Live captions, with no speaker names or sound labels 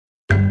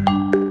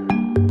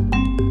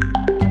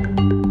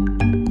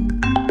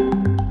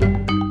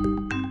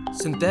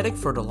Synthetic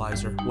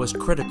fertilizer was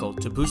critical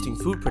to boosting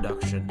food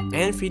production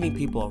and feeding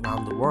people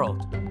around the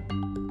world.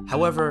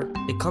 However,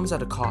 it comes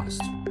at a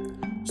cost.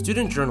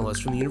 Student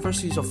journalists from the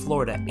Universities of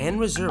Florida and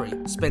Missouri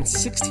spent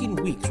 16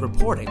 weeks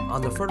reporting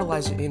on the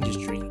fertilizer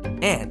industry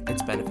and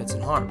its benefits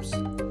and harms.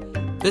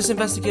 This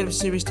investigative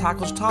series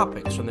tackles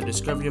topics from the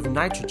discovery of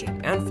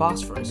nitrogen and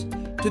phosphorus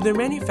to their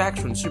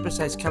manufacture and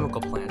supersized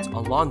chemical plants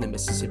along the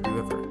Mississippi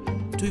River,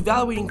 to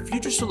evaluating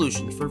future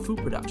solutions for food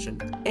production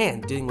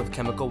and dealing with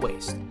chemical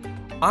waste.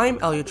 I'm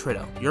Elliot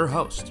Trito, your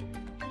host.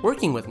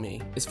 Working with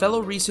me is fellow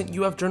recent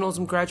UF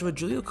journalism graduate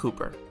Julia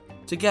Cooper.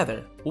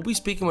 Together, we'll be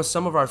speaking with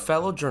some of our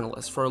fellow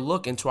journalists for a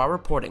look into our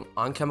reporting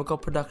on chemical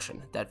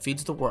production that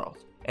feeds the world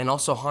and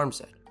also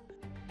harms it.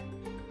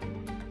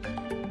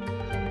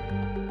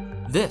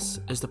 This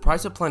is the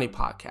Price of Plenty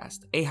podcast,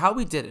 a How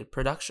We Did It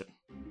production.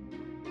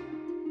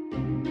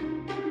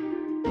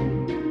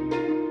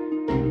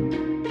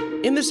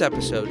 In this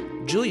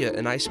episode, Julia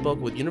and I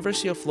spoke with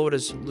University of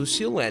Florida's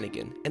Lucille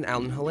Lanigan and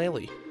Alan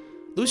Halali.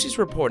 Lucy's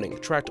reporting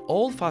tracked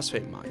old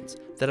phosphate mines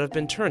that have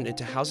been turned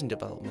into housing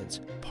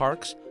developments,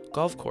 parks,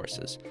 golf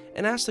courses,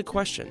 and asked the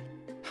question,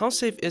 how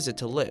safe is it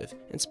to live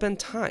and spend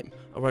time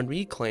around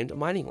reclaimed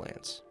mining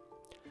lands?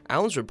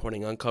 Alan's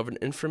reporting uncovered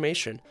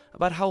information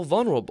about how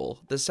vulnerable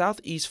the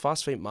southeast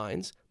phosphate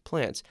mines,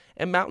 plants,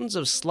 and mountains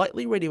of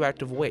slightly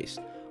radioactive waste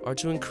are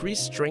to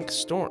increased strength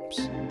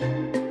storms.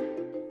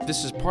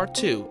 This is part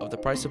 2 of the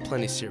Price of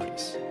Plenty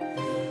series,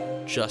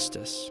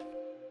 Justice.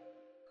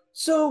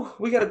 So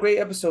we got a great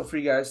episode for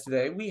you guys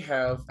today. We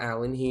have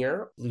Alan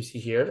here, Lucy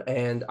here,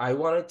 and I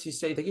wanted to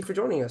say thank you for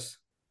joining us.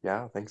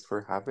 Yeah, thanks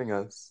for having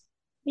us.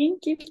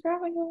 Thank you for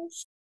having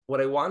us. What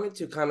I wanted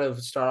to kind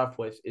of start off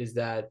with is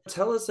that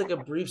tell us like a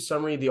brief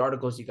summary of the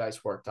articles you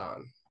guys worked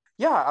on.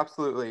 Yeah,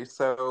 absolutely.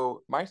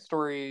 So my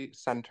story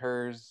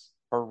centers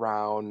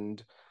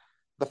around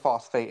the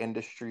phosphate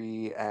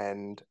industry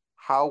and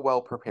how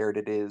well prepared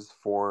it is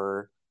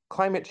for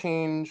climate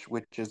change,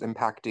 which is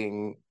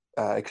impacting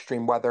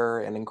extreme weather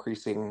and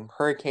increasing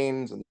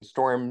hurricanes and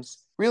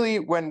storms. Really,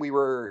 when we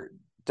were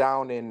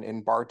down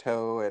in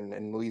Bartow and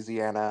in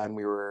Louisiana, and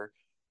we were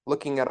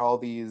looking at all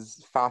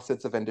these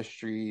facets of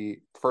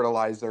industry,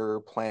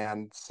 fertilizer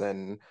plants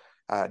and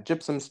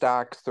gypsum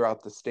stacks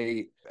throughout the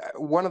state.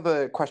 One of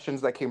the questions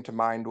that came to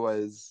mind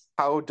was,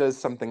 how does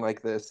something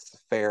like this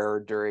fare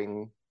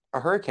during a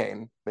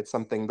hurricane? It's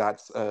something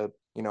that's a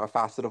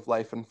facet of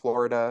life in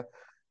Florida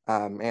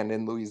and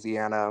in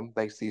Louisiana.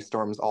 They see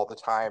storms all the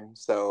time.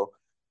 So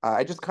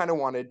I just kind of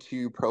wanted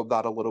to probe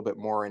that a little bit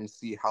more and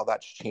see how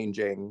that's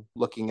changing,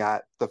 looking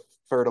at the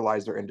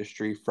fertilizer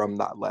industry from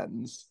that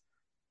lens.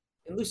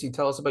 And Lucy,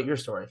 tell us about your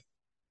story.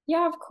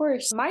 Yeah, of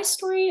course. My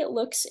story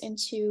looks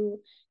into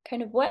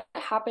kind of what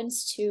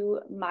happens to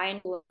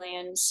mined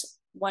lands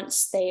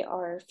once they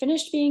are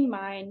finished being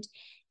mined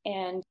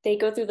and they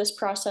go through this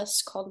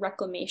process called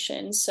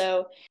reclamation.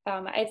 So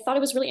I thought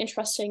it was really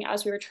interesting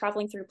as we were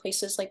traveling through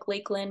places like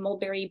Lakeland,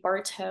 Mulberry,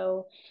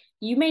 Bartow.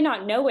 You may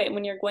not know it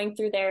when you're going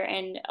through there,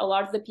 and a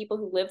lot of the people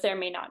who live there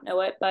may not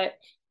know it, but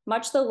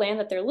much of the land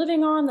that they're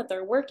living on, that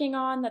they're working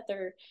on, that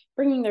they're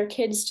bringing their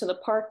kids to the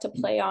park to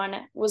play on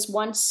was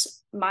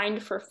once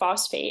mined for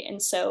phosphate.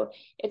 And so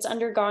it's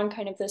undergone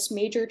kind of this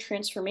major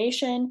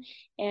transformation.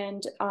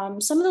 And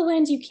some of the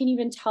lands you can't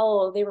even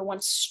tell they were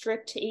once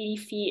stripped 80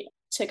 feet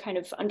to kind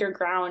of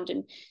underground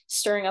and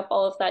stirring up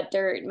all of that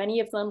dirt. Many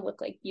of them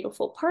look like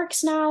beautiful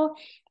parks now.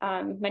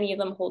 Many of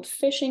them hold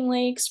fishing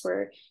lakes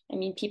where,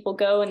 people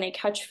go and they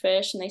catch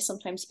fish and they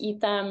sometimes eat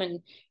them.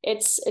 And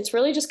it's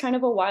really just kind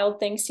of a wild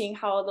thing seeing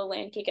how the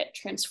land can get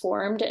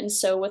transformed. And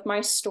so with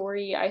my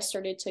story, I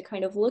started to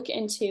kind of look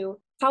into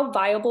how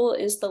viable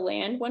is the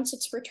land once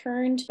it's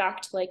returned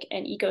back to like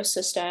an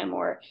ecosystem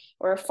or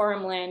a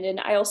farmland. And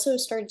I also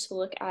started to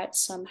look at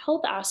some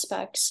health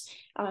aspects,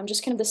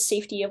 just kind of the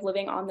safety of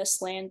living on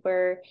this land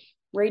where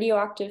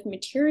radioactive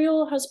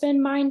material has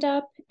been mined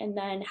up and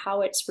then how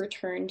it's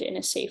returned in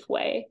a safe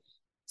way.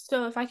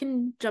 So if I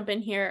can jump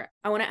in here,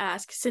 I want to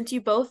ask, since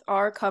you both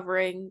are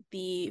covering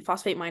the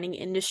phosphate mining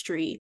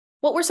industry,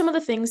 what were some of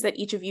the things that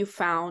each of you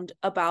found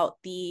about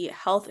the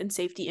health and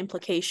safety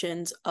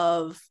implications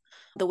of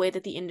the way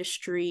that the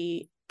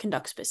industry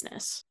conducts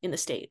business in the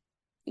state?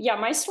 Yeah,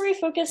 my story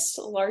focused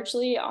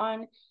largely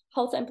on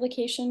health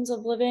implications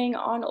of living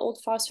on old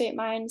phosphate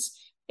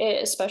mines.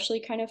 It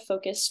especially kind of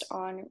focused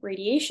on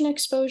radiation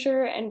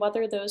exposure and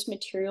whether those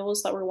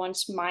materials that were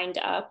once mined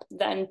up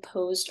then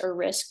posed a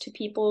risk to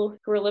people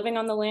who were living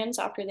on the lands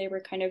after they were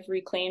kind of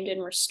reclaimed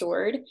and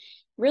restored.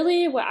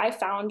 Really, what I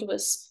found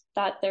was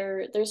that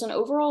there's an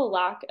overall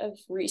lack of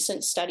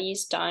recent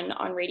studies done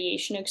on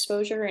radiation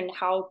exposure and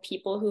how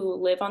people who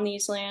live on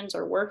these lands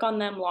or work on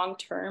them long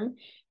term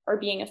are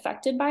being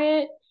affected by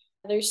it.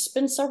 There's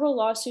been several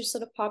lawsuits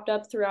that have popped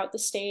up throughout the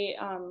state.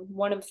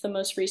 One of the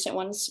most recent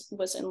ones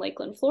was in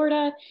Lakeland,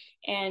 Florida,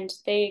 and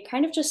they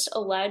kind of just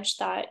alleged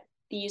that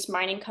these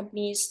mining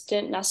companies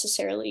didn't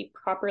necessarily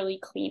properly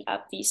clean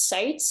up these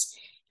sites.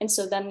 And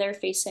so then they're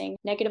facing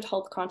negative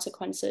health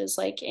consequences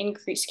like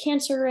increased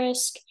cancer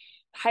risk,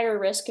 higher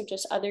risk of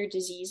just other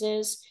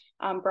diseases.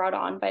 brought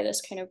on by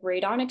this kind of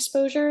radon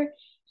exposure.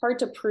 Hard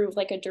to prove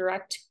like a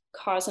direct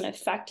cause and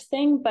effect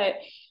thing, but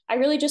I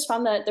really just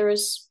found that there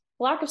was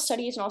a lack of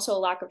studies and also a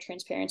lack of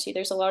transparency.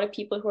 There's a lot of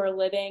people who are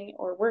living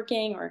or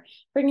working or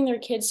bringing their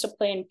kids to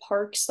play in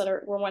parks that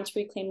were once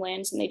reclaimed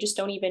lands, and they just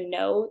don't even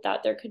know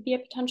that there could be a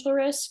potential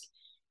risk.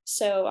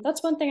 So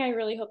that's one thing I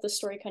really hope the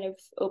story kind of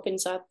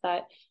opens up,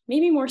 that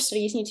maybe more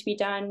studies need to be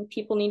done.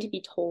 People need to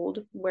be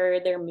told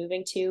where they're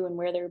moving to and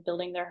where they're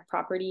building their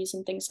properties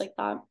and things like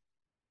that.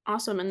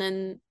 Awesome. And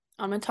then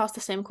I'm going to toss the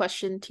same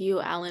question to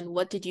you, Alan.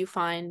 What did you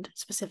find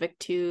specific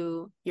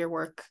to your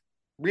work?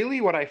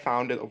 Really, what I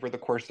found over the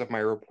course of my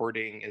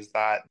reporting is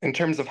that in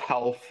terms of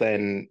health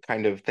and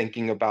kind of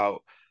thinking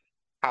about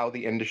how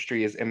the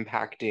industry is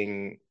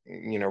impacting,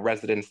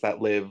 residents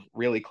that live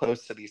really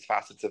close to these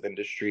facets of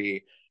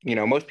industry,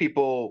 most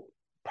people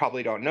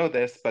probably don't know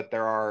this, but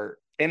there are,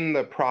 in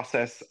the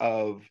process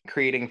of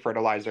creating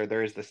fertilizer,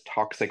 there is this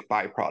toxic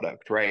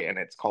byproduct, right? And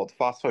it's called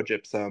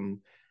phosphogypsum.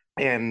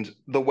 And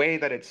the way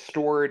that it's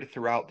stored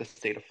throughout the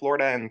state of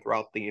Florida and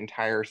throughout the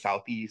entire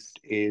Southeast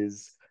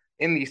is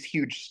in these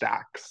huge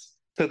stacks.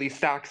 So these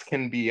stacks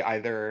can be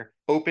either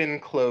open,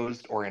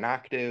 closed, or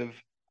inactive.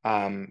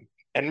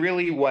 And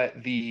really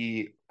what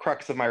the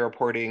crux of my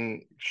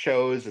reporting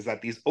shows is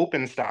that these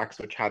open stacks,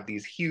 which have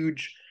these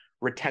huge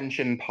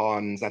retention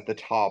ponds at the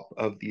top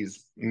of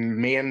these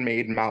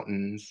man-made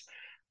mountains,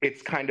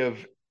 it's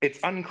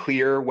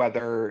unclear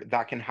whether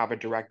that can have a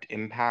direct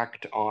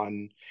impact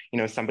on,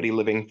 somebody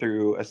living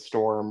through a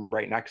storm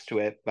right next to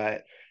it.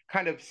 But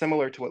kind of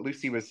similar to what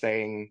Lucy was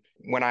saying,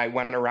 when I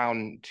went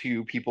around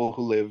to people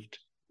who lived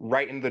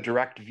right in the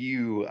direct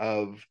view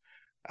of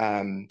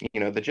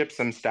the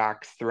gypsum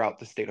stacks throughout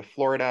the state of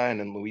Florida and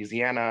in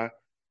Louisiana,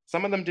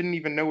 some of them didn't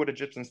even know what a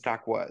gypsum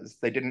stack was.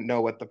 They didn't know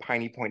what the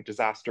Piney Point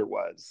disaster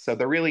was. So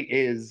there really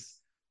is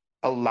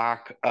a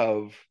lack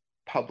of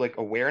public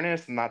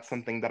awareness, and that's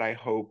something that I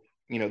hope,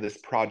 this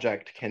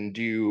project can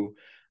do.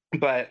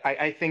 But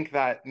I think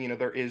that,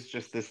 there is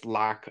just this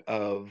lack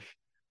of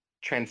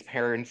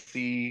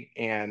transparency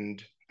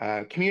and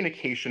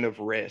communication of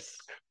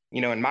risk.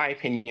 In my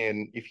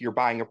opinion, if you're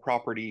buying a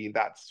property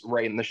that's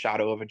right in the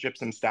shadow of a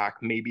gypsum stack,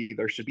 maybe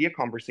there should be a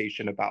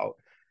conversation about,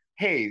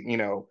 hey,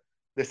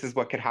 this is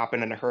what could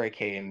happen in a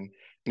hurricane.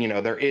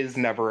 There is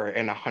never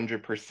an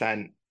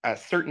 100%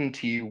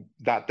 certainty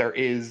that there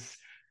is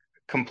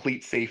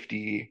complete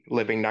safety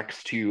living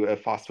next to a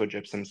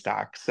phosphogypsum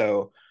stack.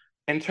 So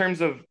in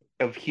terms of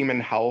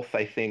human health,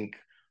 I think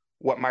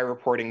what my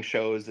reporting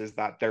shows is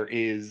that there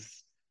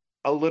is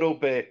a little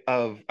bit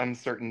of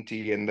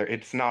uncertainty, and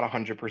it's not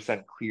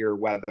 100% clear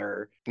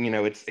whether,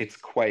 it's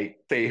quite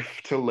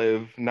safe to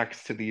live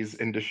next to these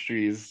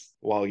industries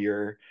while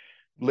you're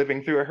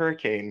living through a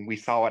hurricane. We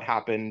saw what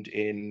happened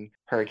in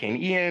Hurricane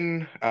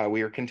Ian.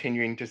 We are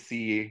continuing to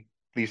see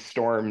these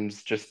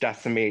storms just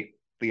decimate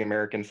the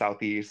American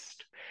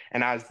Southeast.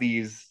 And as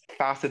these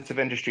facets of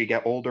industry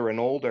get older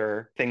and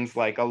older, things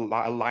like a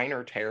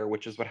liner tear,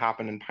 which is what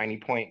happened in Piney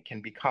Point,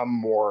 can become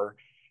more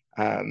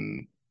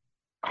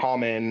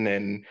common.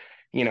 And,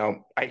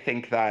 I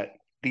think that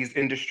these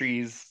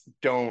industries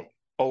don't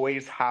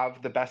always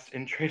have the best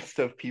interests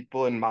of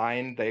people in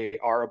mind. They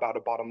are about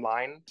a bottom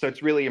line. So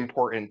it's really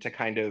important to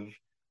kind of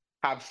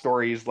have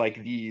stories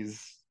like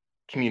these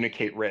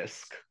communicate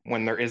risk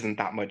when there isn't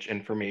that much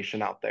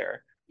information out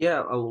there.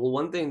 Yeah, well,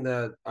 one thing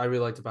that I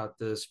really liked about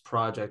this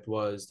project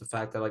was the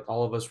fact that like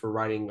all of us were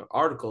writing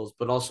articles,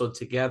 but also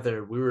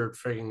together we were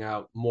figuring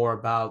out more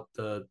about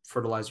the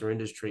fertilizer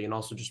industry and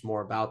also just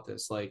more about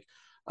this. Like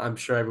I'm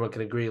sure everyone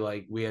can agree,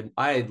 like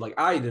I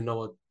didn't know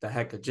what the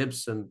heck a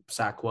gypsum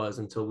sack was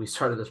until we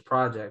started this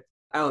project.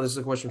 Alan, this is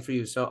a question for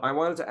you. So I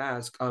wanted to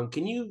ask,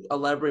 can you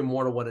elaborate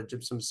more on what a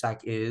gypsum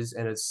sack is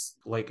and it's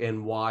like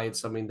and why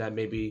it's something that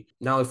maybe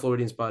not only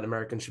Floridians but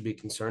Americans should be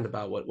concerned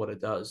about what it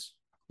does?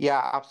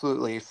 Yeah,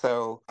 absolutely.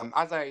 So,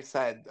 as I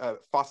said,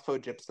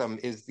 phosphogypsum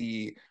is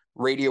the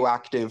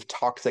radioactive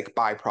toxic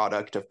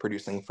byproduct of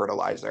producing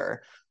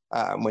fertilizer.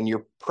 When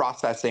you're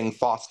processing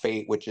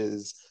phosphate, which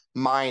is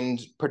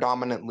mined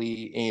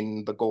predominantly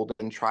in the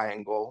Golden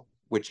Triangle,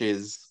 which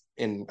is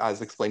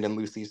as explained in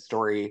Lucy's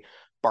story,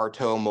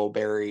 Bartow,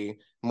 Mulberry,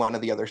 one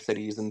of the other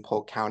cities in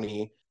Polk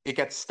County, it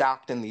gets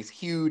stacked in these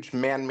huge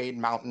man-made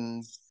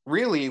mountains.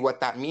 Really, what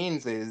that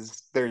means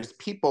is there's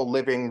people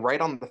living right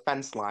on the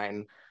fence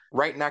line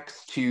right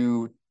next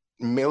to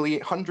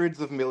hundreds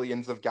of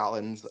millions of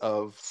gallons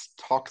of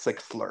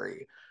toxic slurry.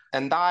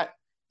 And that,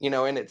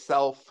 in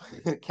itself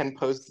can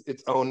pose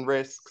its own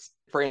risks.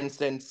 For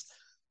instance,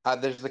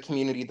 there's a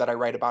community that I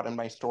write about in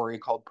my story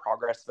called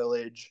Progress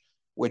Village,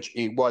 which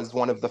it was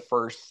one of the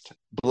first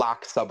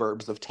Black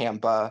suburbs of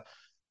Tampa.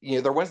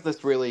 There was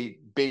this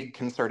really big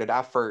concerted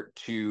effort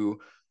to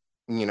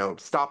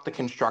stop the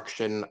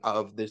construction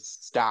of this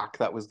stack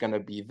that was going to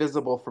be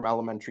visible from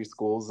elementary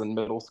schools and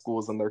middle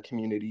schools in their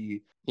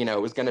community.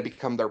 It was going to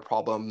become their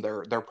problem.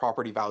 Their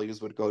property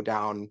values would go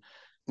down.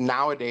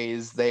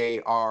 Nowadays, they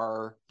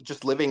are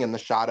just living in the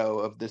shadow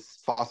of this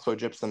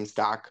phosphogypsum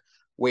stack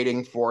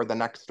waiting for the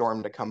next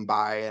storm to come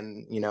by,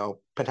 and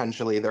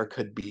potentially there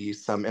could be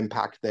some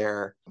impact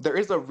there. There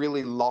is a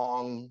really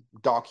long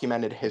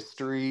documented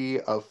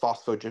history of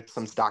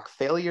phosphogypsum stack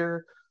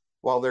failure.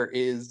 While there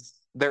is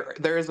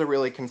a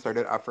really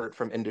concerted effort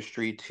from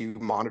industry to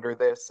monitor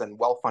this, and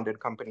well-funded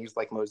companies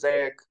like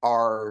Mosaic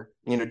are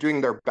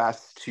doing their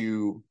best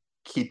to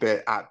keep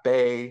it at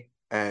bay,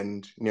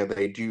 and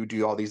they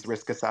do all these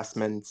risk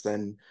assessments,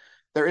 and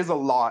there is a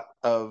lot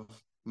of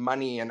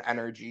money and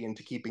energy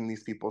into keeping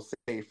these people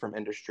safe from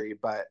industry,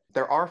 but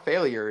there are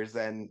failures,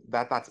 and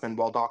that's been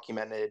well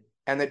documented,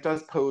 and it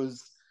does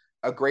pose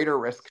a greater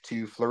risk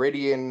to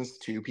Floridians,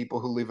 to people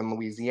who live in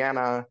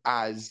Louisiana,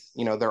 as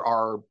there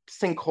are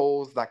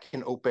sinkholes that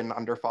can open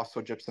under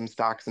phosphogypsum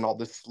stacks, and all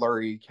this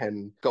slurry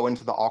can go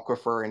into the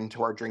aquifer,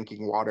 into our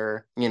drinking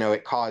water.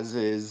 It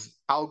causes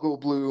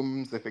algal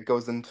blooms if it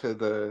goes into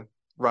the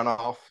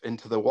runoff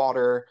into the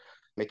water.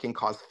 It can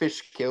cause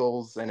fish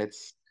kills, and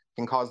it's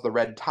can cause the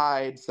red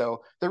tide.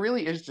 So there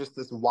really is just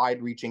this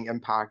wide-reaching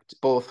impact,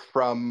 both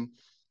from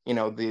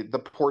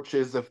the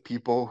porches of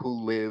people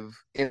who live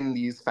in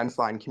these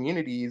fence-line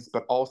communities,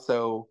 but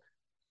also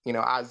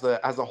as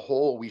a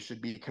whole, we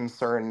should be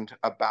concerned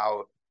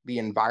about the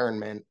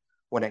environment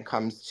when it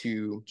comes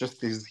to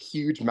just these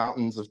huge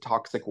mountains of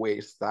toxic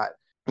waste that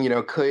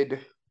could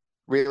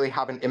really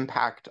have an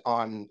impact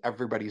on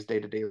everybody's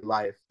day-to-day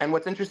life. And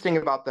what's interesting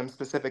about them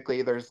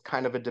specifically, there's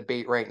kind of a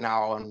debate right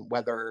now on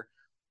whether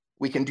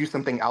we can do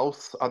something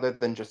else other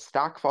than just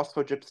stack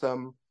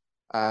phosphogypsum.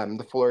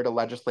 The Florida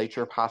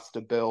legislature passed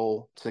a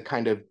bill to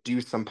kind of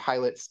do some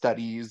pilot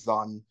studies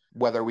on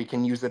whether we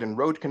can use it in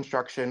road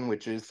construction,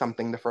 which is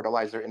something the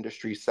fertilizer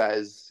industry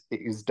says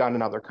it is done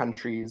in other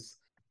countries.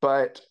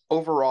 But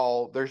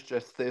overall, there's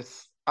just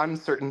this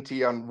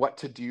uncertainty on what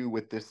to do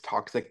with this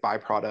toxic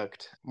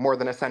byproduct. More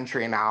than a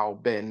century now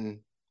been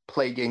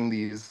plaguing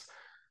these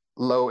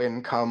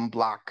low-income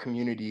Black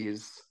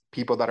communities,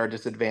 people that are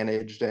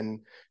disadvantaged and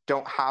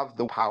don't have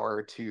the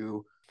power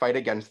to fight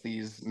against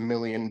these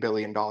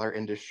billion-dollar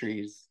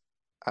industries.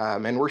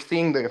 And we're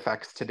seeing the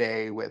effects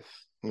today with,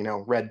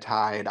 red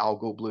tide,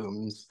 algal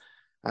blooms.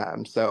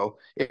 So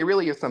it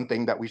really is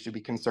something that we should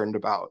be concerned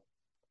about.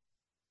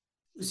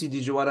 Lucy,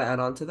 did you want to add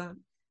on to that?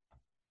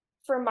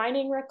 For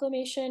mining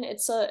reclamation,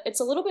 it's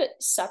a little bit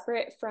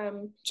separate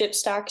from gyp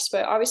stacks,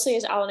 but obviously,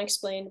 as Alan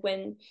explained,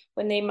 when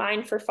they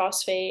mine for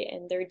phosphate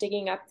and they're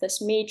digging up this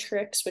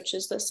matrix, which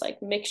is this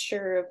like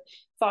mixture of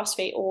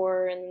phosphate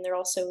ore, and they're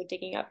also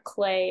digging up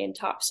clay and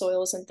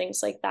topsoils and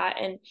things like that.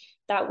 And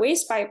that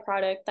waste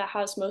byproduct that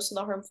has most of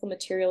the harmful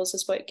materials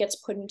is what gets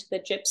put into the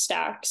gyp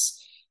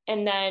stacks.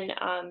 And then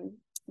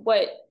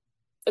what,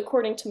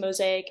 according to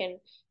Mosaic and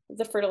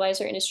the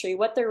fertilizer industry,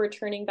 what they're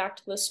returning back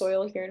to the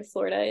soil here in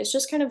Florida is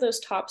just kind of those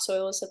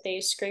topsoils that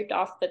they scraped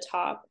off the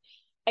top.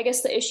 I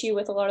guess the issue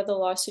with a lot of the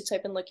lawsuits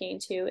I've been looking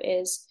into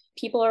is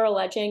people are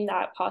alleging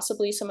that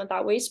possibly some of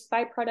that waste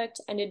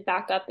byproduct ended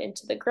back up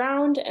into the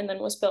ground and then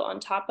was built on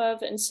top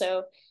of. And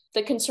so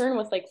the concern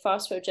with like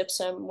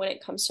phosphogypsum when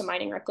it comes to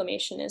mining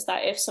reclamation is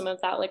that if some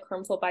of that like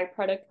harmful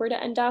byproduct were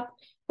to end up,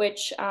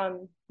 which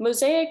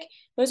Mosaic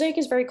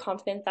is very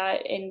confident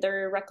that in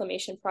their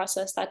reclamation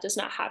process that does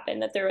not happen,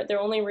 that they're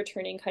only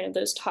returning kind of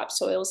those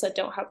topsoils that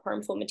don't have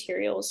harmful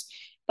materials.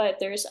 But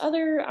there's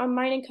other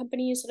mining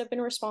companies that have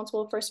been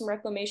responsible for some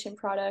reclamation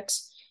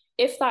products.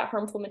 If that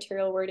harmful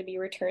material were to be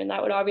returned,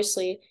 that would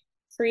obviously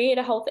create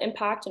a health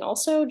impact and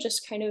also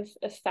just kind of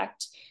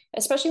affect,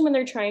 especially when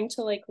they're trying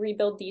to like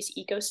rebuild these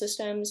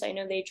ecosystems. I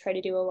know they try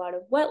to do a lot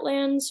of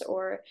wetlands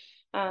or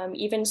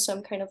even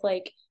some kind of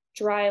like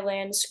dry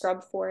land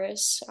scrub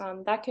forests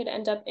that could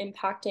end up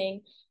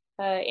impacting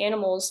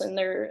animals and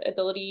their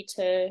ability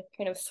to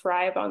kind of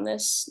thrive on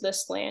this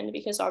land,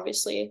 because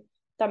obviously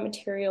that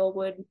material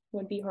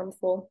would be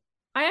harmful.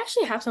 I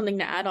actually have something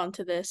to add on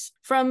to this.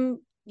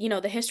 From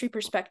the history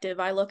perspective,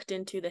 I looked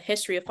into the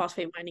history of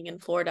phosphate mining in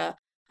Florida.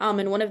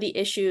 And one of the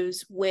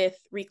issues with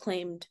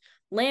reclaimed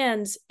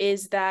lands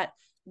is that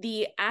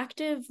the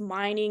active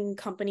mining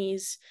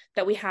companies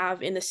that we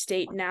have in the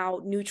state now,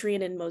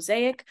 Nutrien and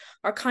Mosaic,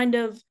 are kind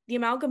of the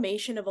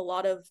amalgamation of a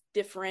lot of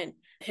different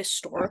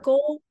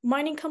historical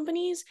mining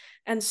companies.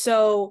 And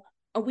so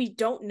we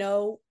don't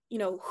know,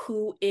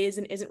 who is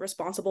and isn't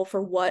responsible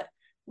for what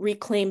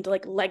reclaimed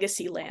like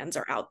legacy lands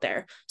are out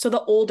there. So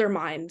the older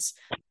mines,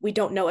 we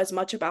don't know as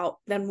much about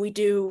than we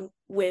do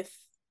with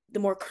the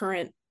more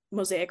current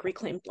Mosaic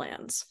reclaimed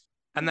lands.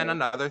 And then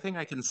another thing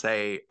I can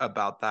say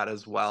about that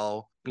as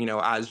well,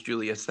 as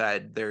Julia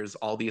said, there's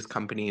all these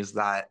companies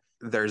that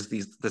there's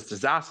this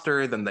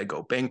disaster, then they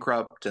go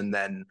bankrupt, and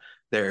then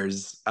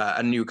there's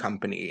a new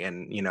company.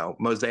 And,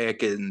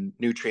 Mosaic and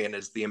Nutrien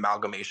is the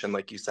amalgamation,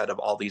 like you said, of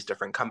all these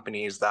different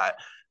companies that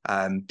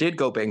did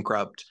go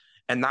bankrupt.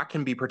 And that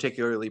can be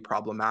particularly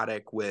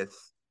problematic with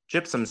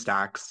gypsum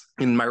stacks.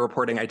 In my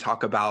reporting, I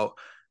talk about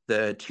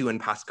the two in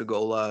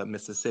Pascagoula,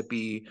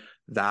 Mississippi,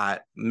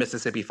 that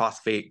Mississippi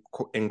Phosphate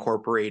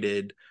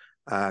Incorporated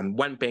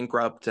went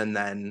bankrupt, and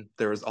then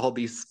there was all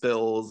these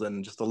spills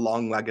and just a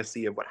long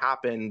legacy of what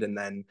happened, and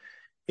then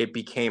it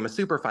became a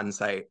Superfund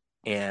site.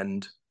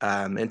 and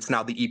it's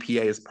now the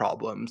EPA's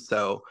problem.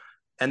 So,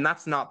 and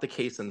that's not the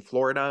case in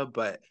Florida,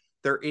 but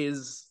there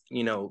is,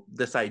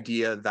 this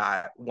idea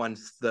that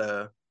once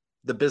the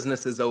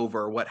business is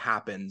over, what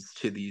happens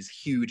to these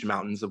huge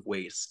mountains of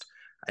waste?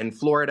 In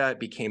Florida, it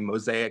became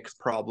Mosaic's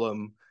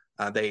problem.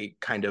 They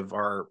kind of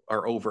are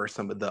over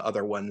some of the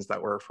other ones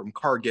that were from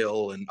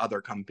Cargill and other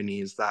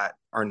companies that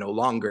are no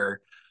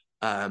longer.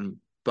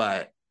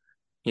 But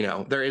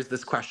there is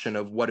this question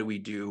of what do we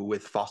do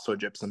with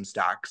phosphogypsum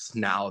stacks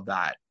now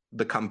that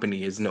the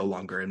company is no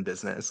longer in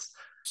business?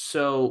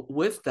 So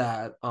with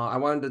that,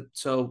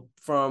 so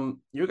from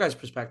your guys'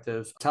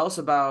 perspective, tell us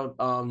about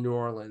New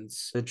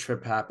Orleans, the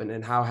trip happened,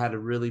 and how it had a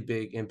really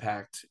big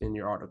impact in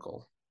your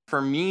article.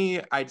 For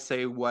me, I'd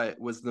say what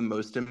was the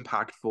most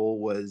impactful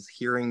was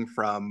hearing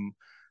from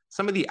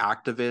some of the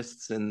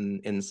activists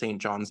in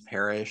St. John's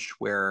Parish,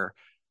 where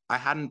I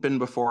hadn't been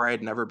before.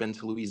 I'd never been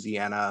to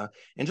Louisiana,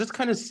 and just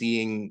kind of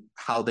seeing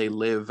how they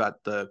live at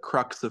the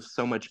crux of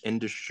so much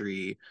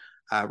industry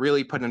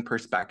really put in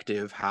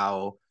perspective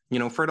how,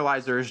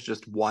 fertilizer is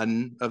just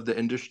one of the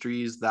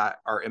industries that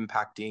are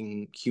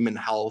impacting human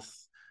health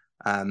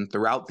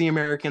throughout the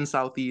American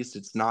Southeast.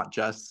 It's not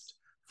just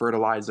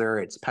fertilizer,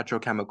 it's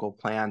petrochemical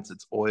plants,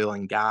 it's oil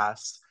and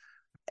gas.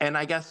 And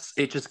I guess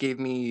it just gave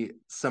me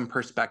some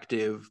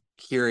perspective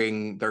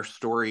hearing their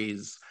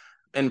stories.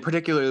 And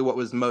particularly what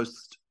was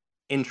most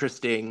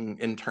interesting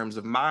in terms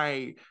of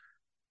my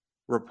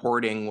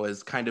reporting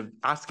was kind of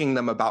asking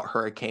them about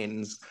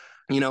hurricanes.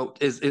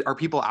 Are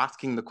people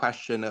asking the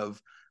question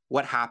of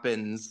what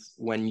happens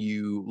when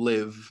you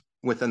live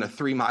within a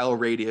 3-mile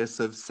radius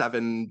of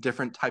 7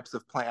 different types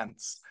of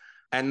plants,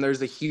 and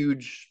there's a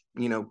huge,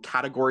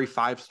 category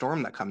 5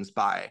 storm that comes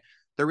by?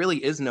 There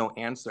really is no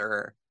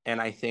answer. And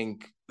I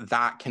think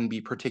that can be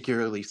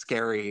particularly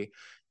scary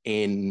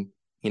in,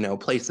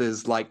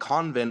 places like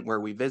Convent, where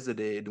we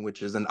visited,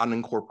 which is an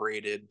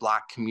unincorporated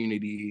Black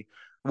community,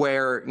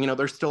 where,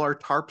 there still are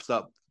tarps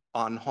up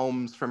on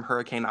homes from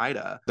Hurricane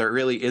Ida. There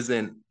really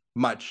isn't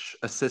much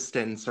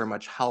assistance or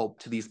much help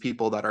to these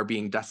people that are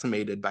being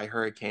decimated by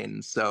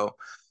hurricanes. So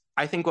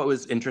I think what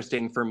was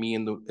interesting for me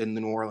in the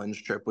New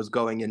Orleans trip was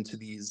going into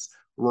these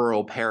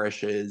rural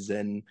parishes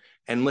and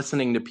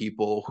listening to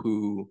people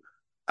who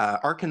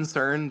are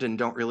concerned and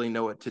don't really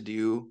know what to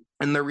do.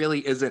 And there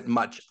really isn't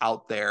much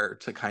out there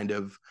to kind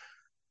of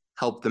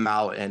help them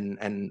out.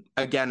 And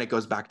again, it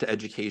goes back to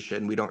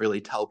education. We don't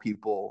really tell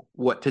people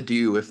what to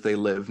do if they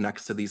live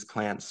next to these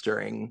plants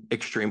during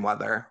extreme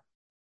weather.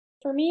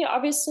 For me,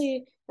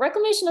 obviously,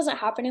 reclamation doesn't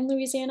happen in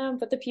Louisiana,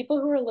 but the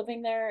people who are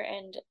living there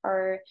and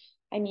are,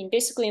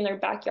 basically in their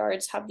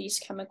backyards have these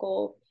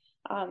chemical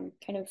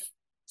kind of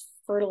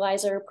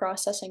fertilizer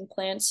processing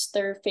plants,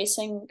 they're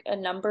facing a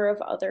number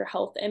of other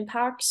health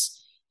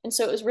impacts. And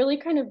so it was really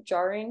kind of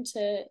jarring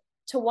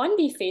to one,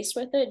 be faced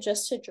with it,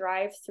 just to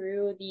drive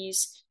through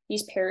these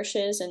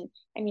parishes. And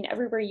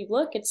everywhere you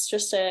look, it's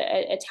just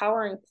a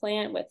towering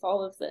plant with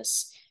all of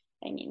this,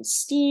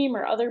 steam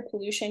or other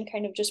pollution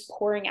kind of just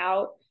pouring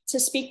out. To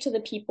speak to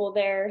the people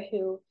there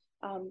who,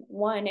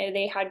 one,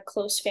 they had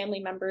close family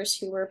members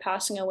who were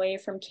passing away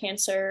from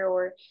cancer,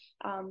 or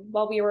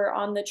while we were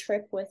on the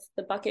trip with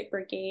the Bucket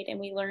Brigade, and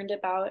we learned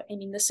about, the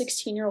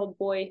 16-year-old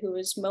boy who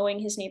was mowing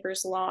his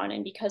neighbor's lawn,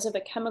 and because of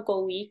a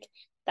chemical leak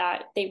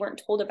that they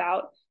weren't told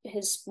about,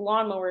 his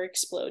lawnmower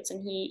explodes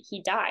and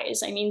he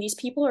dies. These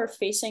people are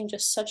facing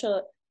just such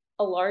a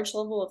large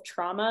level of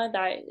trauma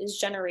that is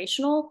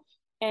generational.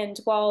 And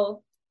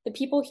while the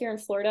people here in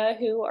Florida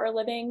who are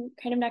living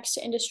kind of next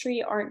to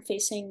industry aren't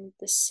facing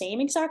the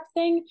same exact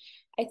thing,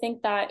 I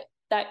think that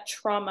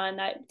trauma, and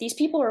that these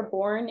people are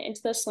born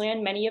into this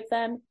land, many of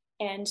them,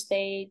 and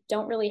they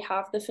don't really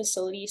have the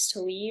facilities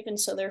to leave. And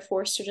so they're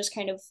forced to just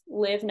kind of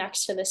live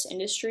next to this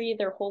industry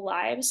their whole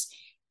lives.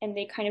 And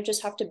they kind of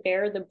just have to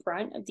bear the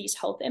brunt of these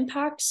health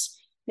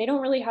impacts. They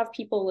don't really have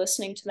people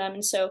listening to them.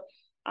 And so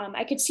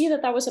I could see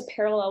that was a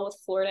parallel with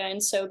Florida.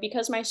 And so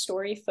because my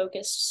story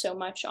focused so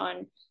much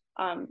on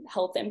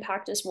health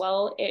impact as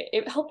well,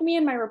 it helped me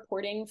in my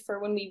reporting for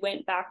when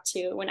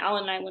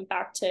Alan and I went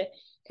back to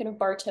kind of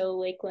Bartow,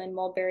 Lakeland,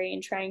 Mulberry,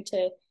 and trying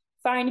to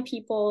find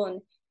people.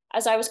 And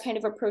as I was kind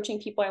of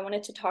approaching people I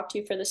wanted to talk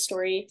to for the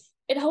story,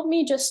 it helped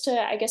me just to,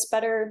 I guess,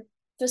 better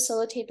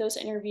facilitate those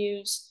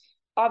interviews.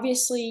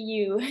 Obviously,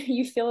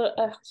 you feel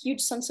a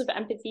huge sense of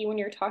empathy when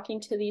you're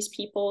talking to these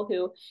people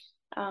who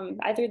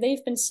either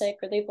they've been sick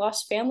or they've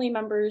lost family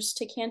members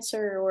to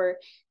cancer, or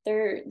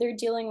they're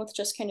dealing with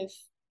just kind of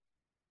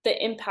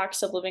the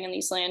impacts of living on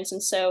these lands.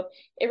 And so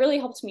it really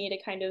helped me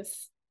to kind of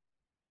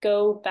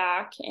go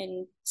back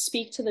and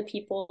speak to the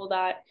people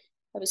that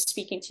I was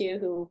speaking to,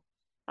 who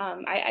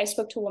I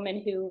spoke to a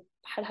woman who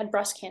had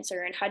breast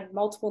cancer and had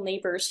multiple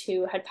neighbors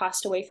who had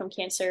passed away from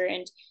cancer,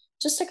 and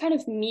just to kind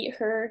of meet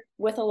her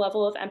with a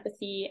level of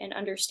empathy and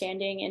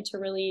understanding, and to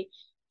really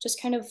just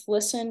kind of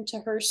listen to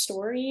her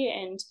story.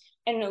 And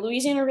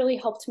Louisiana really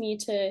helped me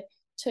to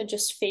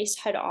just face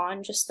head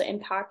on just the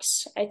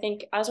impacts. I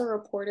think as a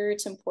reporter,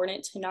 it's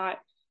important to not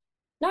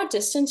not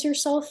distance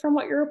yourself from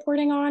what you're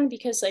reporting on,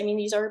 because I mean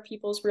these are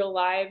people's real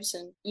lives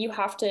and you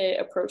have to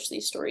approach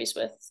these stories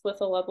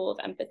with a level of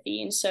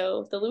empathy. And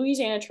so the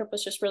Louisiana trip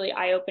was just really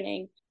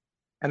eye-opening.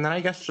 And then I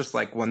guess just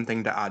like one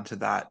thing to add to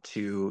that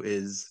too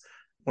is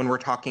when we're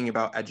talking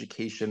about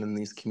education in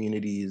these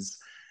communities,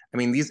 I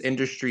mean, these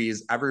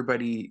industries,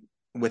 everybody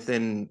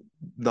within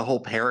the whole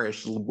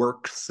parish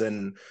works,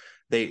 and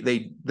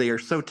they are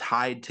so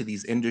tied to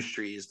these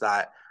industries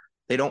that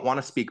they don't want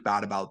to speak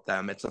bad about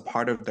them. It's a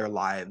part of their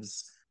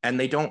lives, and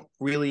they don't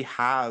really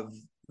have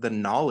the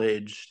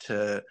knowledge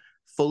to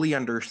fully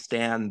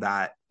understand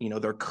that, you know,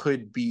 there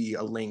could be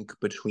a link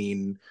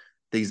between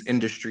these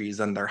industries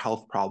and their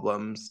health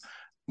problems.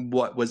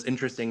 What was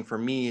interesting for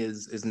me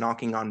is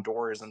knocking on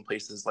doors in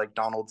places like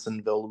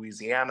Donaldsonville,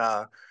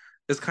 Louisiana,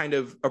 is kind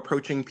of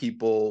approaching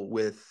people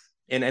with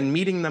and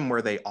meeting them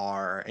where they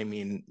are. I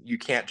mean, you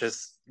can't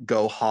just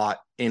go hot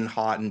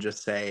and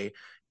just say,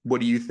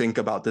 what do you think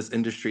about this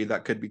industry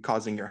that could be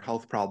causing your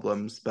health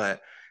problems?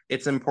 But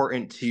it's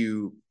important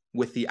to,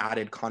 with the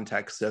added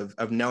context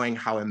of knowing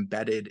how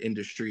embedded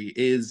industry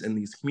is in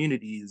these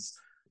communities,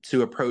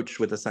 to approach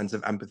with a sense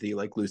of empathy,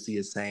 like Lucy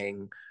is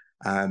saying,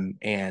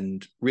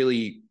 and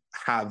really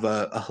have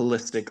a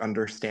holistic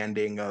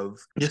understanding of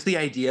just the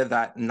idea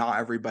that not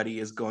everybody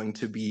is going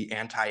to be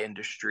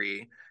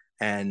anti-industry,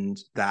 and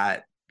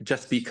that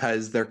just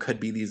because there could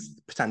be these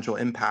potential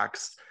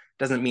impacts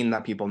doesn't mean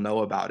that people know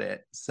about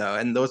it. So,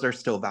 and those are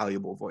still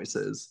valuable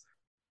voices.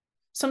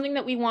 Something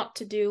that we want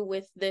to do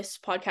with this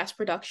podcast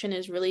production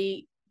is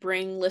really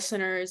bring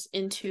listeners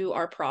into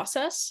our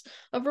process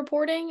of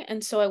reporting.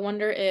 And so I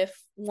wonder if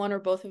one or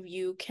both of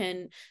you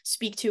can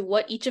speak to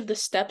what each of the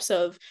steps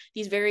of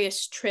these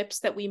various trips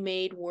that we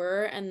made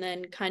were, and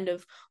then kind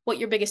of what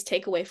your biggest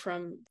takeaway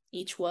from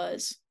each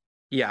was.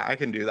 Yeah, I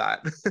can do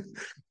that.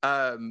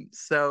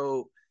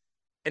 So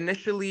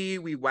initially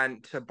we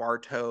went to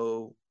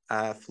Bartow,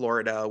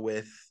 Florida,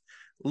 with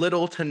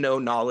little to no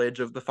knowledge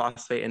of the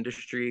phosphate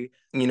industry.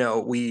 You know,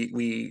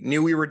 we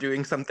knew we were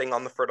doing something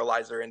on the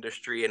fertilizer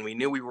industry, and we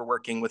knew we were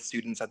working with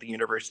students at the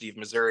University of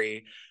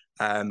Missouri.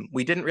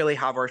 We didn't really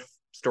have our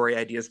story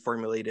ideas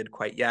formulated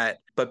quite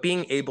yet, but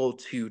being able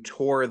to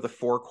tour the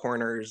Four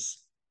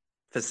Corners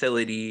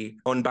facility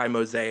owned by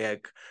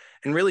Mosaic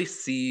and really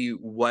see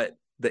what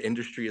the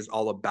industry is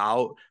all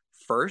about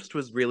first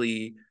was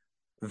really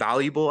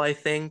valuable. I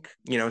think,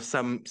 you know,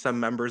 some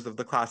members of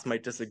the class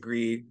might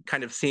disagree.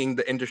 Kind of seeing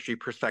the industry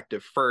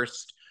perspective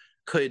first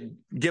could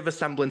give a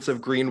semblance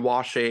of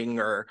greenwashing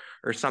or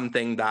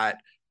something that,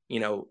 you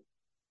know,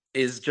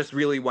 is just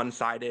really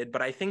one-sided.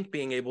 But I think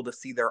being able to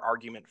see their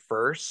argument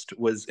first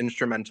was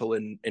instrumental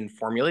in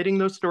formulating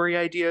those story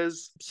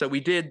ideas. So we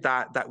did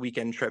that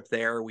weekend trip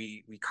there.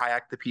 We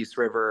kayaked the Peace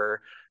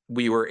River.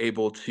 We were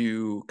able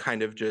to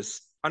kind of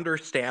just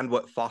understand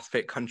what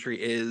phosphate country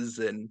is,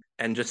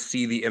 and just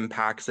see the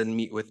impacts and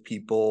meet with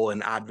people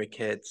and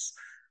advocates.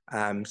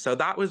 So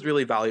that was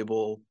really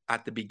valuable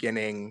at the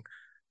beginning.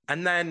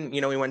 And then,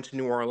 you know, we went to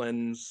New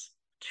Orleans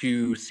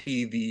to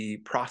see the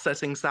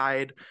processing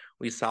side.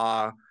 We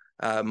saw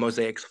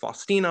Mosaic's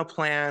Faustina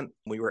plant.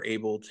 We were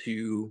able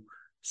to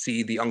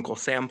see the Uncle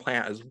Sam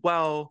plant as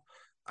well.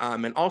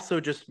 And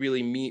also just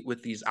really meet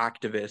with these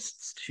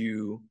activists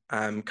to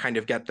kind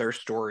of get their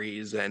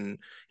stories, and,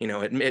 you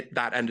know, admit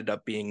that ended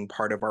up being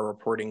part of our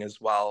reporting as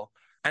well.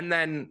 And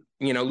then,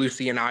 you know,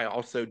 Lucy and I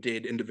also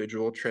did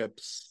individual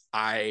trips.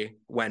 I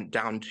went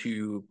down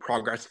to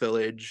Progress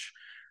Village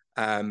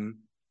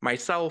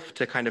myself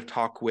to kind of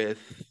talk with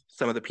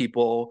some of the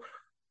people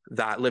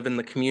that live in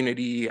the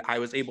community. I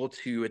was able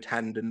to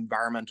attend an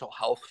environmental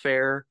health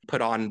fair put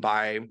on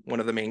by one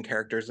of the main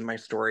characters in my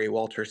story,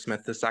 Walter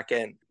Smith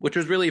II, which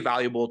was really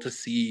valuable to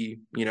see,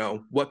 you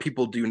know, what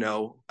people do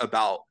know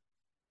about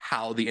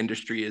how the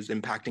industry is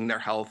impacting their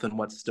health and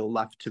what's still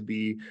left to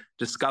be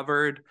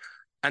discovered.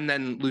 And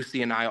then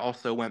Lucy and I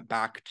also went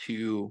back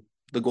to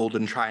the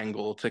Golden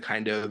Triangle to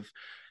kind of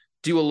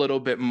do a little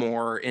bit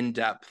more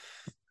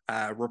in-depth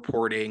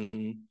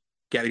reporting,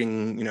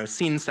 getting, you know,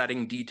 scene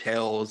setting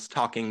details,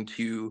 talking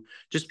to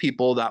just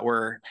people that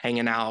were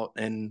hanging out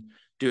and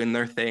doing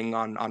their thing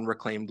on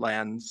reclaimed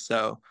lands.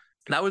 So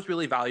that was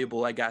really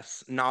valuable, I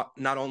guess, not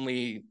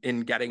only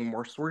in getting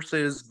more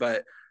sources,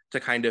 but to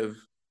kind of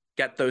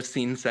get those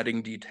scene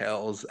setting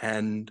details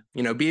and,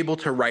 you know, be able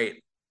to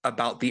write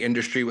about the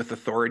industry with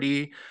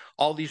authority.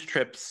 All these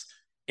trips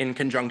in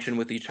conjunction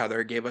with each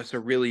other gave us a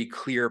really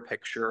clear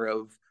picture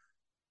of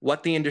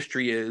what the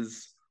industry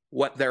is,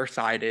 what their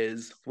side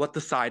is, what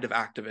the side of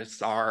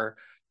activists are,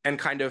 and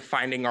kind of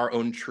finding our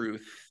own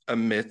truth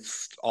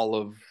amidst all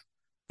of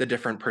the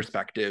different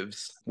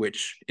perspectives,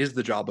 which is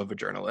the job of a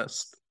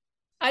journalist.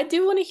 I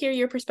do want to hear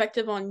your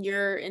perspective on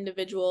your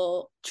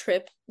individual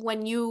trip.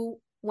 When you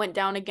went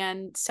down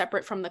again,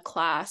 separate from the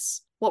class,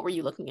 what were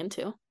you looking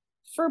into?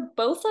 For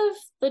both of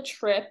the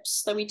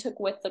trips that we took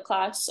with the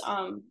class,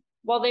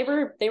 while they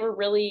were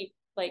really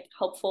like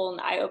helpful and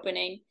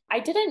eye-opening, I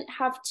didn't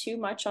have too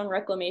much on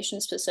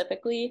reclamation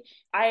specifically.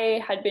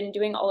 I had been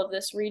doing all of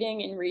this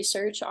reading and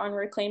research on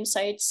reclaimed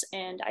sites,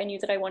 and I knew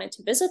that I wanted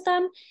to visit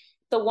them.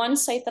 the one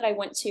site that I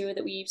went to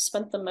that we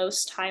spent the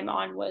most time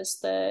on was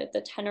the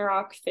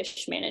Tenorock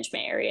fish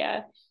management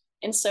area.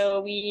 And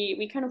so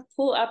we kind of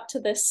pull up to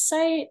this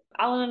site.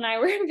 Alan and I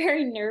were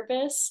very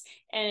nervous,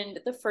 and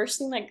the first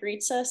thing that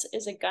greets us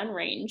is a gun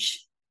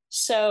range.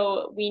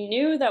 So we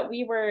knew that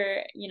we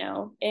were,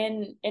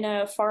 in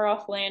a far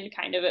off land,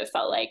 kind of, it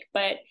felt like.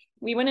 But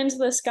we went into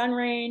this gun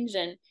range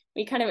and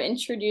we kind of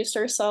introduced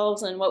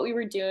ourselves and what we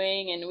were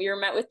doing, and we were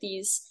met with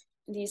these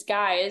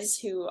guys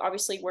who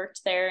obviously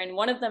worked there, and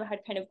one of them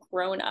had kind of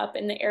grown up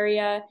in the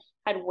area,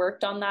 had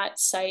worked on that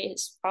site.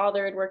 His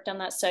father had worked on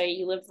that site.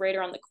 He lived right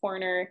around the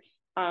corner.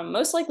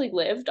 Most likely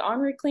lived on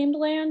reclaimed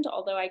land,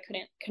 although I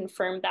couldn't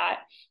confirm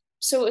that.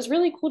 So it was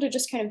really cool to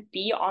just kind of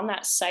be on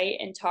that site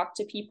and talk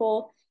to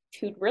people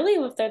who'd really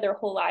lived there their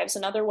whole lives.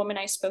 Another woman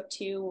I spoke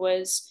to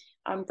was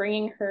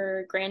bringing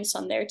her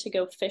grandson there to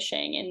go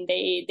fishing, and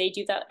they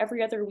do that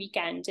every other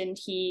weekend, and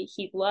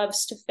he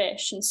loves to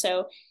fish. And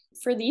so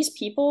for these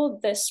people,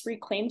 this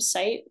reclaimed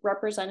site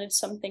represented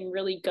something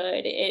really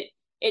good.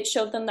 It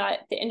showed them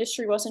that the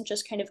industry wasn't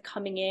just kind of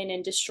coming in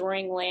and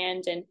destroying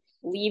land and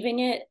leaving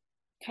it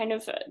kind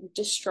of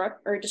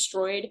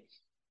destroyed.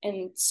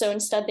 And so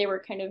instead they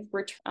were kind of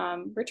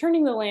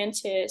returning the land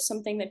to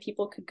something that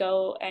people could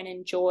go and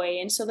enjoy.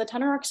 And so the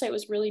Tenorock site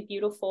was really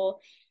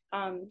beautiful.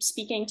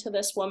 Speaking to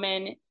this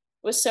woman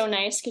was so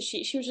nice because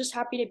she was just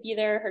happy to be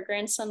there. Her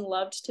grandson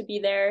loved to be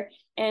there.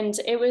 And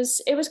it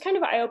was kind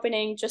of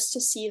eye-opening just to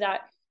see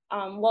that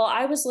while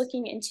I was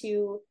looking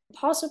into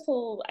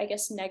possible, I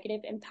guess,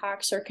 negative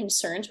impacts or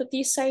concerns with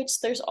these sites,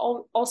 there's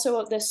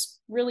also this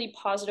really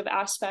positive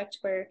aspect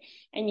where,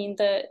 I mean,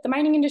 the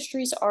mining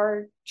industries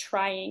are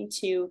trying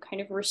to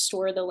kind of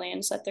restore the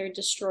lands that they're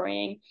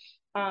destroying.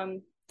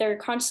 They're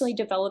constantly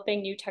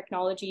developing new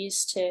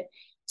technologies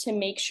to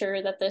make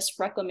sure that this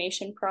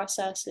reclamation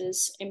process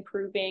is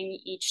improving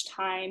each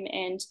time.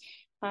 And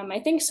I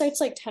think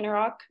sites like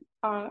Tenorock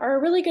are a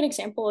really good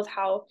example of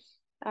how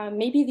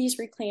maybe these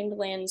reclaimed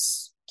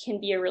lands can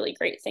be a really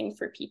great thing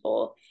for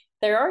people.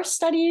 There are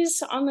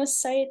studies on this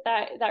site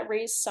that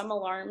raise some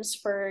alarms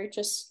for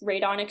just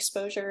radon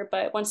exposure,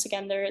 but once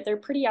again, they're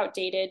pretty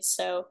outdated.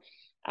 So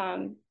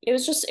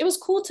it was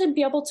cool to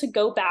be able to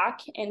go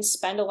back and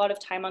spend a lot of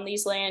time on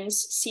these lands,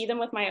 see them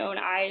with my own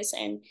eyes,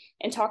 and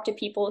talk to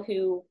people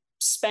who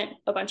spent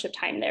a bunch of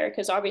time there.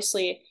 Because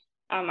obviously,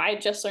 I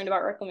just learned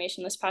about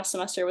reclamation this past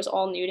semester. It was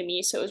all new to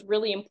me, so it was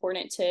really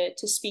important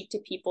to speak to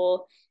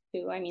people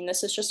who, I mean,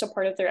 this is just a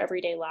part of their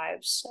everyday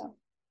lives. So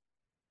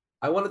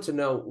I wanted to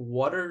know,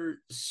 what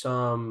are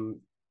some,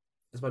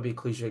 this might be a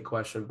cliche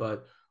question,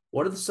 but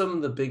what are some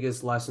of the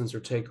biggest lessons or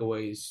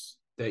takeaways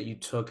that you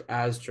took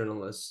as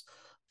journalists,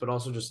 but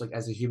also just like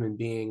as a human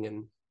being?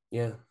 And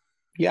yeah.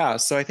 Yeah,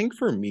 so I think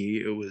for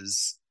me, it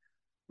was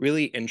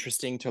really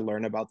interesting to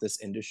learn about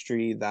this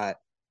industry that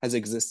has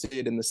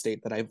existed in the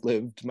state that I've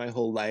lived my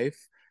whole life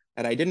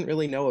that I didn't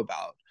really know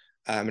about.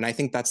 And I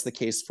think that's the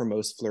case for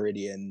most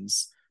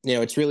Floridians.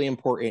 It's really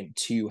important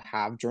to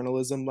have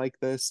journalism like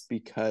this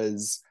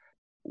because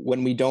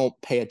when we don't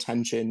pay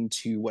attention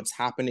to what's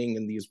happening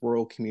in these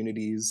rural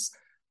communities,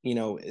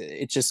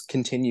 it just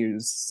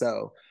continues.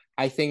 So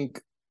I think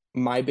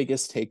my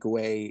biggest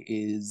takeaway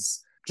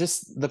is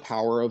just the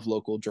power of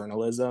local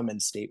journalism and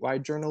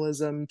statewide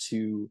journalism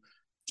to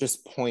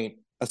just point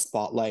a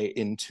spotlight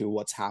into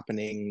what's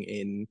happening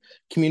in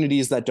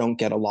communities that don't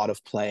get a lot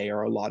of play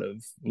or a lot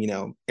of,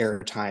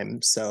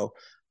 airtime. So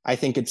I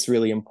think it's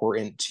really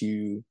important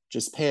to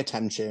just pay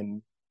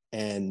attention,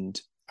 and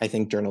I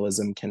think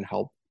journalism can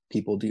help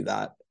people do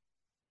that.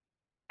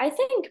 I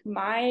think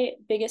my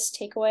biggest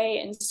takeaway,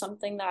 and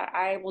something that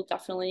I will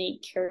definitely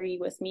carry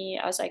with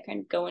me as I kind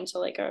of go into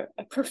like a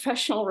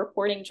professional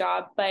reporting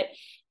job, and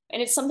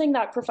it's something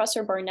that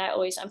Professor Barnett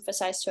always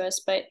emphasized to us,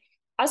 but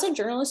as a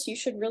journalist, you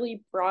should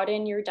really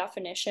broaden your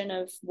definition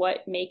of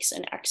what makes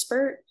an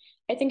expert.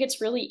 I think it's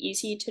really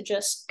easy to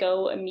just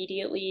go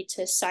immediately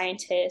to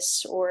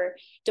scientists or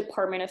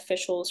department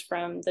officials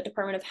from the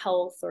Department of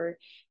Health, or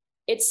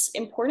it's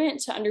important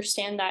to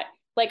understand that,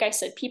 like I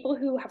said, people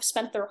who have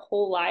spent their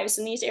whole lives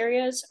in these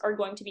areas are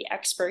going to be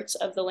experts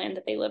of the land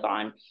that they live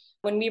on.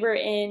 When we were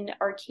in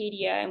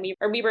Arcadia and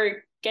we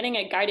were getting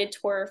a guided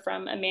tour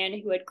from a man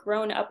who had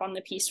grown up on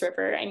the Peace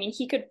River, I mean,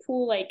 he could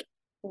pull like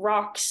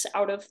rocks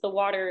out of the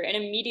water and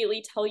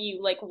immediately tell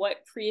you like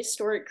what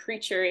prehistoric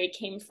creature it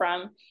came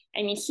from.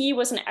 I mean, he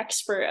was an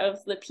expert of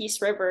the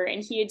Peace River,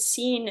 and he had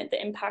seen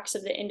the impacts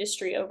of the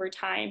industry over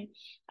time.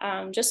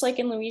 Just like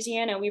in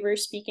Louisiana, we were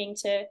speaking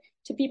to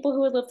people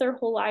who had lived their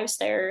whole lives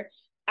there,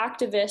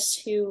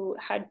 activists who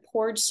had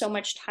poured so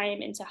much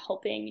time into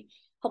helping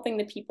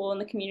the people in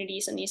the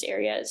communities in these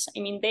areas. I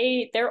mean,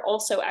 they're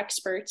also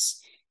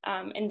experts,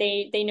 and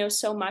they know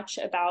so much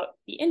about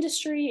the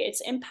industry,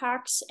 its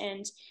impacts,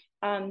 and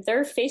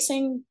they're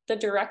facing the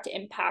direct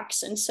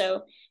impacts. And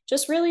so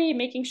just really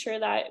making sure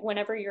that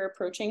whenever you're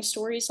approaching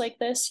stories like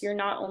this, you're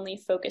not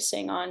only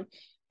focusing on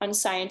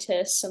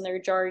scientists and their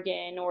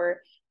jargon,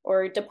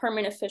 or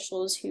department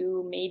officials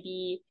who may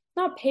be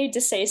not paid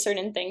to say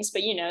certain things,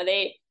 but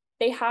they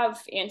they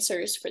have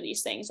answers for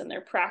these things and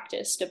their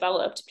practice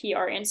developed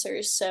PR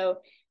answers. So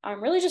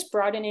really just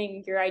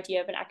broadening your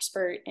idea of an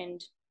expert,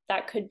 and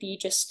that could be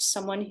just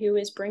someone who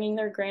is bringing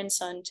their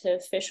grandson to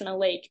fish in a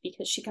lake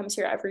because she comes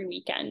here every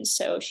weekend,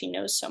 so she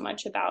knows so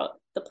much about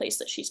the place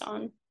that she's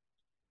on.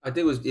 I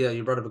think it was, yeah,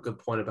 you brought up a good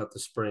point about the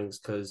springs,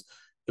 because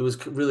it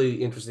was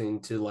really interesting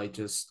to like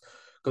just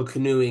go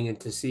canoeing and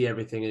to see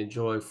everything and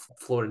enjoy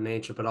Florida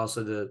nature, but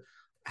also to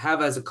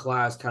have as a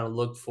class kind of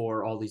look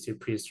for all these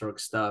prehistoric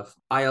stuff.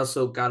 I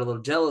also got a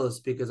little jealous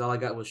because all I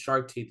got was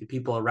shark teeth. The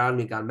people around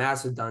me got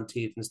mastodon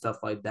teeth and stuff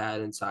like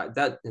that inside.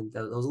 And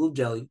that was a little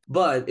jelly,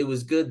 but it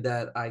was good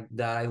that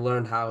I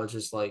learned how it's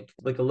just like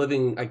a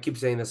living. I keep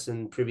saying this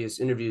in previous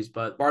interviews,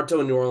 but Bartow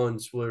and New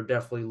Orleans were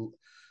definitely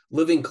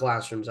living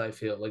classrooms. I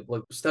feel like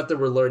stuff that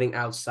we're learning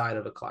outside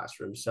of a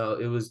classroom. So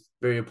it was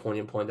very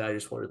poignant point that I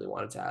just really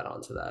wanted to add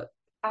on to that.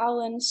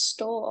 Alan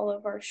stole all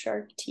of our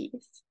shark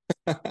teeth.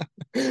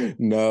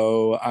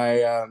 No,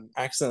 I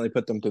accidentally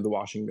put them through the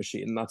washing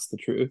machine. That's the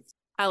truth.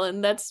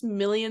 Alan, that's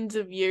millions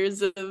of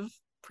years of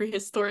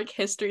prehistoric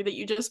history that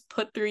you just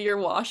put through your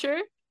washer.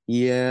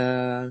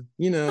 Yeah,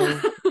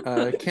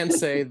 can't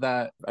say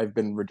that I've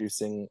been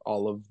reducing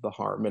all of the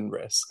harm and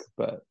risk,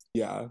 but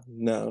yeah,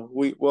 no.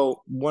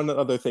 One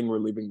other thing we're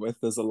leaving with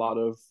is a lot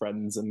of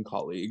friends and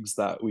colleagues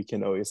that we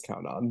can always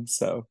count on.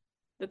 So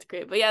that's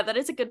great. But yeah, that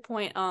is a good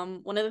point.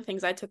 One of the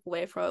things I took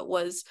away from it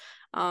was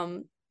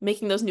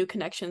making those new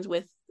connections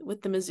with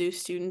the Mizzou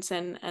students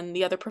and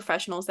the other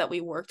professionals that we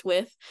worked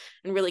with,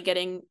 and really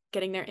getting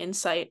their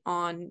insight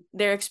on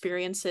their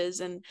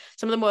experiences, and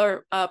some of the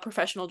more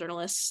professional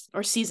journalists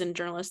or seasoned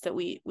journalists that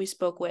we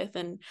spoke with,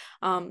 and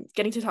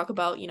getting to talk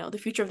about, the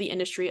future of the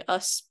industry,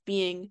 us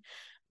being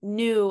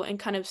new and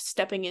kind of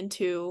stepping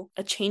into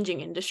a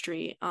changing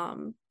industry.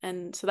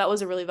 And so that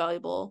was a really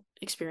valuable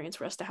experience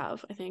for us to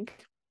have, I think.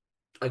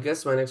 I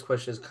guess my next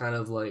question is kind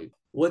of like,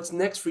 what's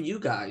next for you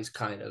guys,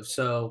 kind of?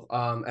 So,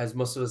 as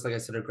most of us, like I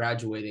said, are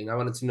graduating, I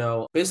wanted to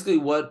know basically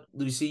what,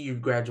 Lucy,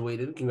 you've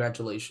graduated,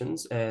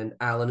 congratulations, and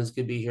Alan is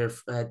going to be here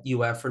at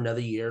UF for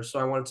another year. So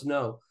I wanted to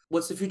know,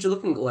 what's the future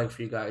looking like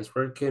for you guys?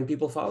 Where can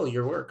people follow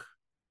your work?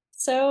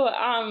 So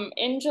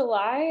in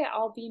July,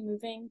 I'll be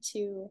moving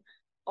to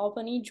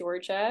Albany,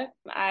 Georgia.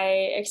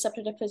 I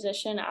accepted a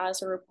position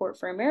as a Report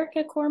for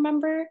America Corps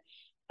member.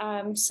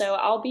 So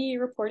I'll be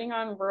reporting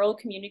on rural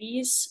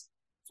communities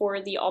for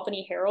the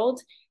Albany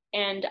Herald.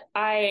 And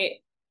I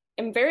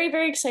am very,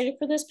 very excited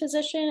for this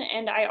position.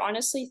 And I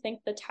honestly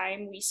think the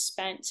time we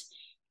spent,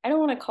 I don't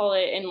want to call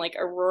it in like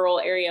a rural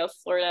area of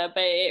Florida,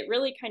 but it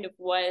really kind of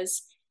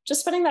was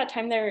just spending that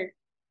time there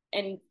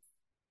and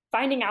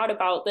finding out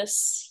about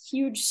this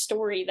huge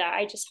story that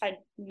I just had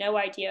no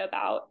idea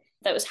about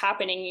that was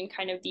happening in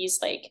kind of these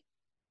like,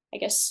 I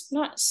guess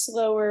not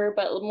slower,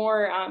 but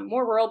more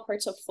rural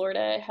parts of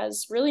Florida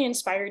has really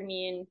inspired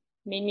me and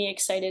made me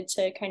excited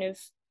to kind of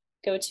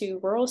go to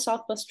rural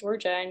Southwest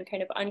Georgia and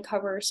kind of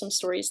uncover some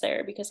stories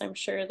there, because I'm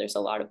sure there's a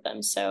lot of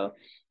them. So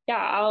yeah,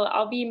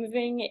 I'll be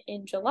moving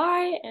in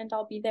July, and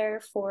I'll be there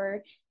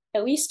for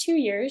at least 2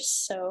 years.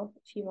 So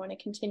if you want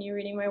to continue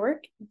reading my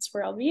work, that's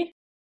where I'll be.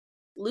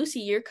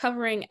 Lucy, you're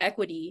covering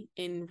equity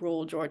in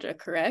rural Georgia,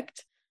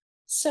 correct?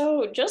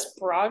 So just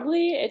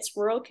broadly, it's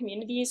rural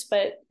communities,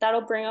 but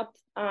that'll bring up,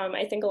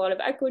 I think, a lot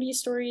of equity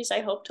stories. I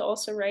hope to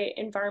also write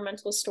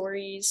environmental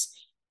stories.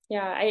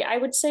 Yeah, I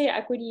would say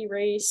equity,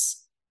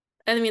 race.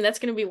 And I mean, that's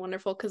going to be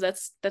wonderful, because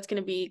that's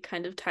going to be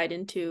kind of tied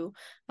into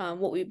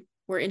what we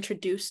were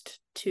introduced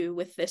to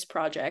with this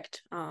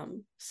project.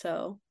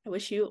 So I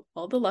wish you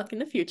all the luck in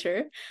the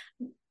future.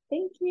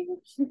 Thank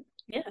you.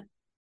 Yeah.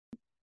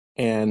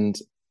 And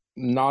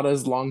not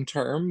as long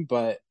term,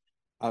 but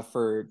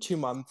for 2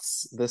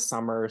 months this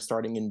summer,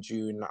 starting in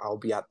June, I'll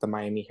be at the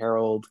Miami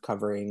Herald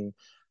covering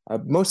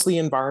mostly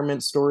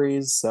environment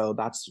stories. So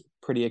that's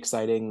pretty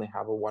exciting. They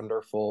have a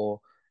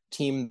wonderful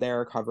team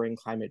there covering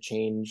climate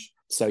change.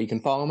 So you can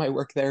follow my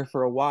work there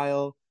for a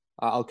while.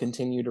 I'll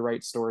continue to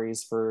write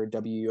stories for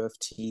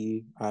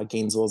WUFT,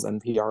 Gainesville's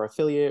NPR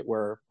affiliate,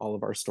 where all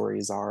of our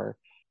stories are.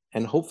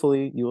 And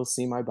hopefully you will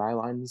see my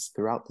bylines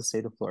throughout the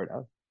state of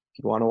Florida.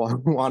 If you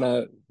want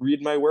to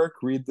read my work,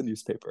 read the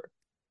newspaper.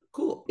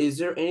 Cool. Is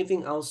there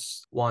anything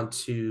else want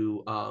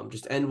to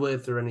just end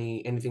with, or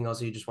anything else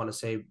that you just want to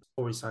say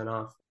before we sign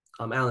off?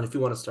 Alan, if you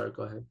want to start,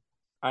 go ahead.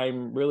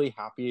 I'm really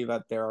happy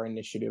that there are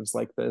initiatives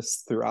like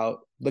this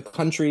throughout the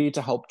country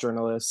to help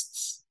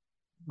journalists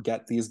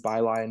get these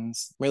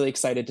bylines. I'm really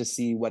excited to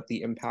see what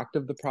the impact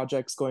of the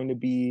project's going to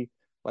be,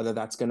 whether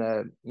that's going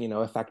to,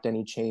 affect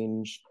any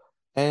change.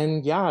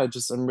 And yeah,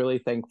 I'm really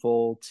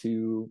thankful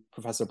to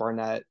Professor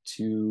Barnett,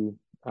 to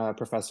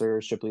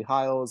Professor Shipley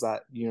Hiles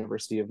at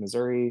University of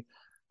Missouri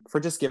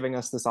for just giving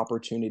us this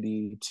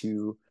opportunity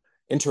to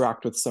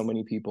interact with so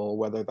many people,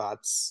 whether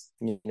that's,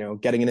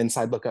 getting an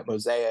inside look at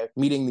Mosaic,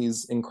 meeting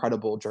these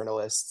incredible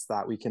journalists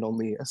that we can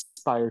only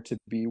aspire to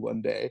be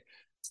one day.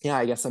 Yeah,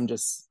 I guess I'm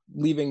just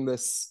leaving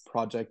this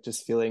project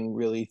just feeling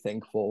really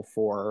thankful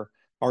for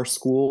our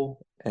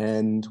school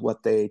and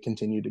what they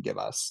continue to give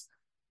us.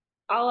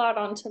 I'll add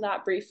on to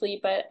that briefly,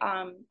 but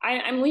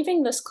I'm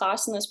leaving this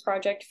class and this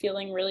project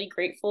feeling really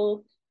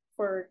grateful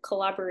for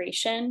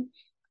collaboration.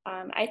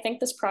 I think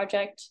this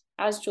project,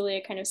 as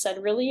Julia kind of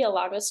said, really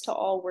allowed us to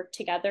all work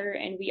together,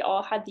 and we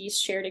all had these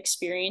shared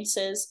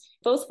experiences,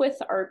 both with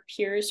our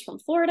peers from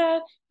Florida,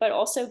 but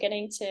also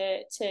getting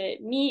to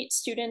meet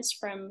students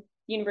from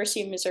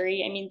University of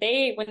Missouri. I mean,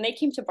 when they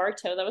came to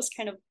Bartow, that was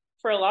kind of,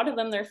 for a lot of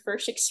them, their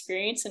first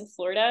experience in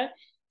Florida.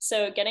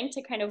 So getting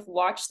to kind of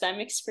watch them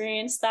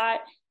experience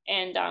that,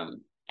 and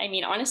I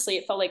mean, honestly,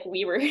 it felt like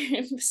we were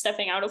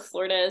stepping out of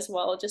Florida as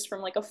well, just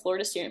from like a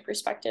Florida student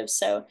perspective.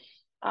 So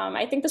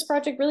I think this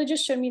project really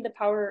just showed me the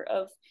power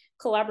of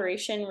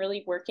collaboration,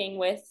 really working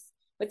with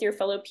your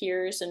fellow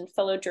peers and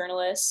fellow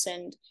journalists.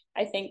 And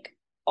I think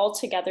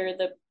altogether,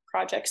 the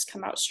projects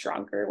come out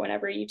stronger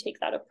whenever you take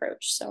that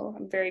approach. So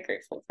I'm very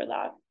grateful for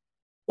that.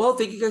 Well,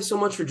 thank you guys so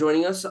much for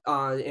joining us.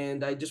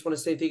 And I just want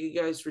to say thank you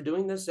guys for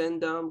doing this,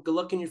 and good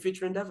luck in your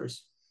future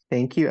endeavors.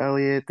 Thank you,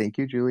 Elliot. Thank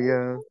you,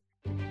 Julia.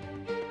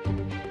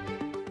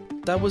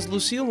 That was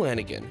Lucille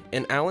Lanigan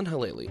and Alan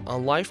Halali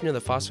on life near the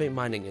phosphate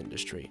mining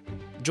industry.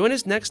 Join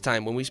us next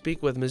time when we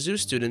speak with Mizzou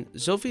student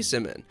Sophie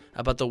Simon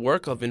about the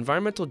work of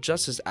environmental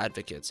justice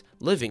advocates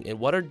living in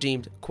what are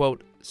deemed,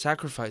 quote,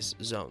 sacrifice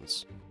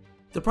zones.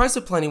 The Price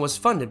of Plenty was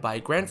funded by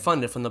a grant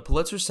funded from the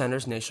Pulitzer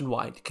Center's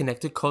nationwide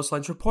Connected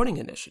Coastlines Reporting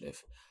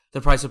Initiative.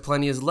 The Price of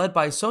Plenty is led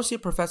by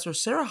Associate Professor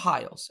Sarah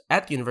Hiles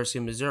at the University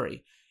of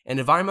Missouri and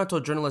environmental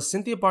journalist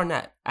Cynthia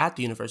Barnett at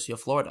the University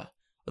of Florida,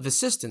 with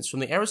assistance from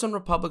the Arizona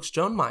Republic's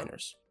Joan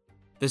Miners.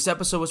 This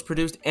episode was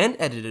produced and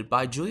edited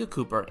by Julia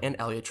Cooper and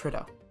Elliot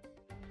Trito.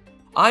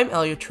 I'm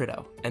Elliot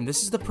Trito, and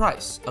this is the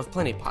Price of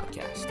Plenty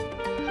podcast.